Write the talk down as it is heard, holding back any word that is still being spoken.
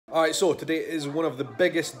Alright, so today is one of the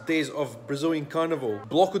biggest days of Brazilian Carnival.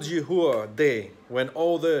 Bloco de Rua Day, when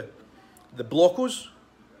all the blocos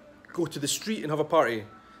go to the street and have a party.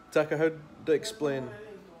 Taka, how do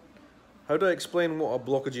I explain what a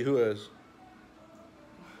bloco de Rua is?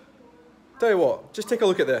 Tell you what, just take a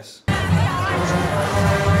look at this.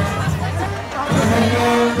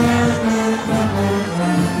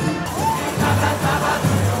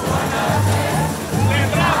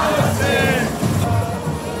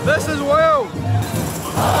 This is wild!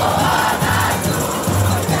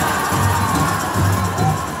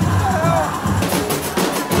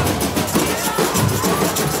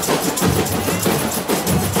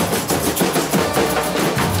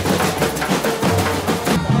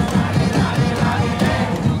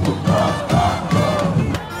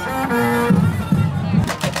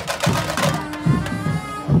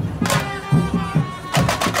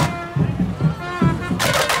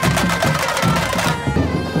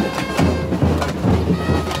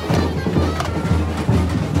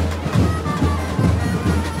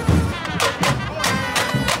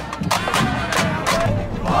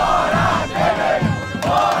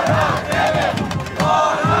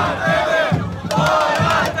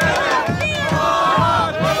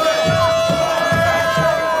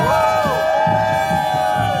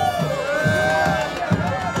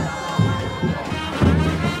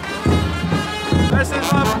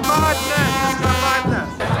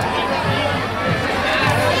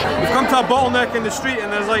 A bottleneck in the street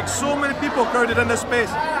and there's like so many people crowded in this space.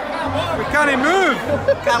 We can't even move.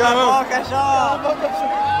 Cala a boca, Shaun.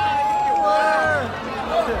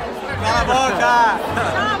 Cala a boca.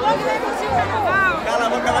 Cala a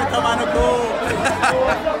boca, vai tomar no cu.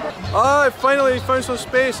 I finally found some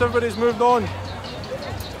space. Everybody's moved on.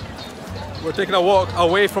 We're taking a walk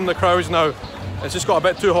away from the crowds now. It's just got a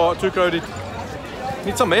bit too hot, too crowded.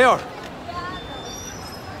 Need some air.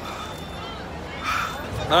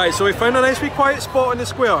 Alright, so we found a nice wee quiet spot in the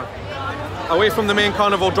square, away from the main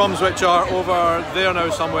carnival drums, which are over there now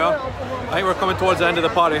somewhere. I think we're coming towards the end of the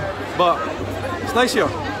party, but it's nice here.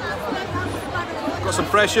 Got some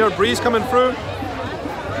fresh air, breeze coming through.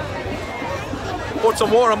 Poured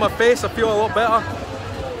some water on my face, I feel a lot better.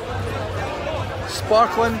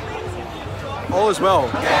 Sparkling, all is well.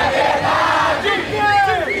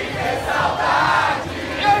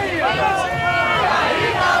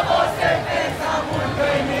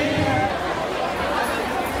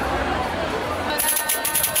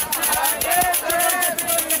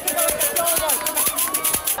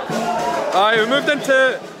 Alright, we moved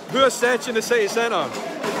into Rua Sete in the city centre.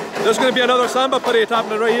 There's going to be another samba parade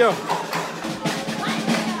happening right here.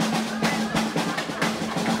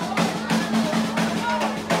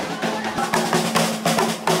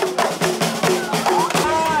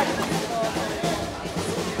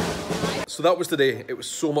 So that was today. It was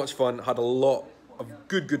so much fun. Had a lot of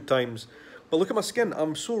good times. But look at my skin,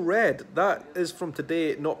 I'm so red. That is from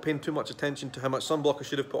today not paying too much attention to how much sunblock I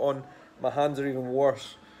should have put on. My hands are even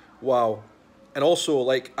worse. Wow. And also,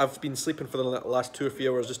 like, I've been sleeping for the last 2 or 3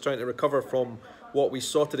 hours just trying to recover from what we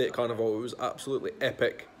saw today at Carnival. It was absolutely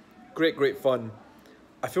epic. Great fun.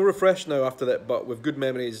 I feel refreshed now after that, but with good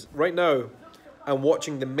memories. Right now, I'm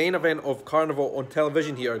watching the main event of Carnival on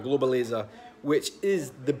television here, Globaleza, which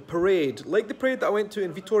is the parade, like the parade that I went to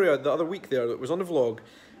in Vitoria the other week there, that was on the vlog.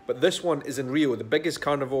 But this one is in Rio, the biggest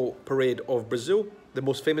carnival parade of Brazil, the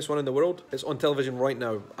most famous one in the world. It's on television right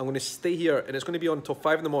now. I'm going to stay here, and it's going to be on until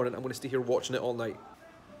 5 in the morning. I'm going to stay here watching it all night.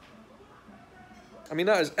 I mean,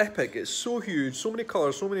 that is epic. It's so huge, so many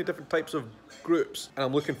colours, so many different types of groups. And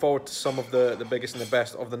I'm looking forward to some of the biggest and the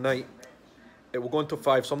best of the night. It will go until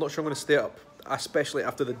 5, so I'm not sure I'm going to stay up, especially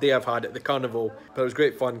after the day I've had at the Carnival. But it was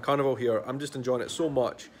great fun. Carnival here, I'm just enjoying it so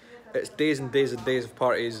much. It's days and days and days of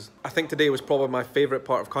parties. I think today was probably my favourite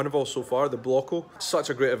part of Carnival so far, the bloco. Such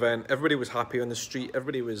a great event. Everybody was happy on the street.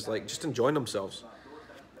 Everybody was like just enjoying themselves.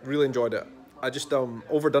 Really enjoyed it. I just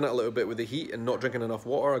overdone it a little bit with the heat and not drinking enough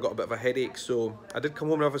water. I got a bit of a headache, so I did come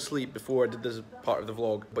home and have a sleep before I did this part of the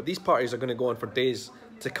vlog. But these parties are going to go on for days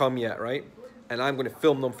to come yet, right? And I'm going to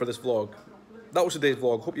film them for this vlog. That was today's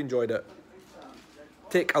vlog. Hope you enjoyed it.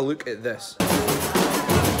 Take a look at this.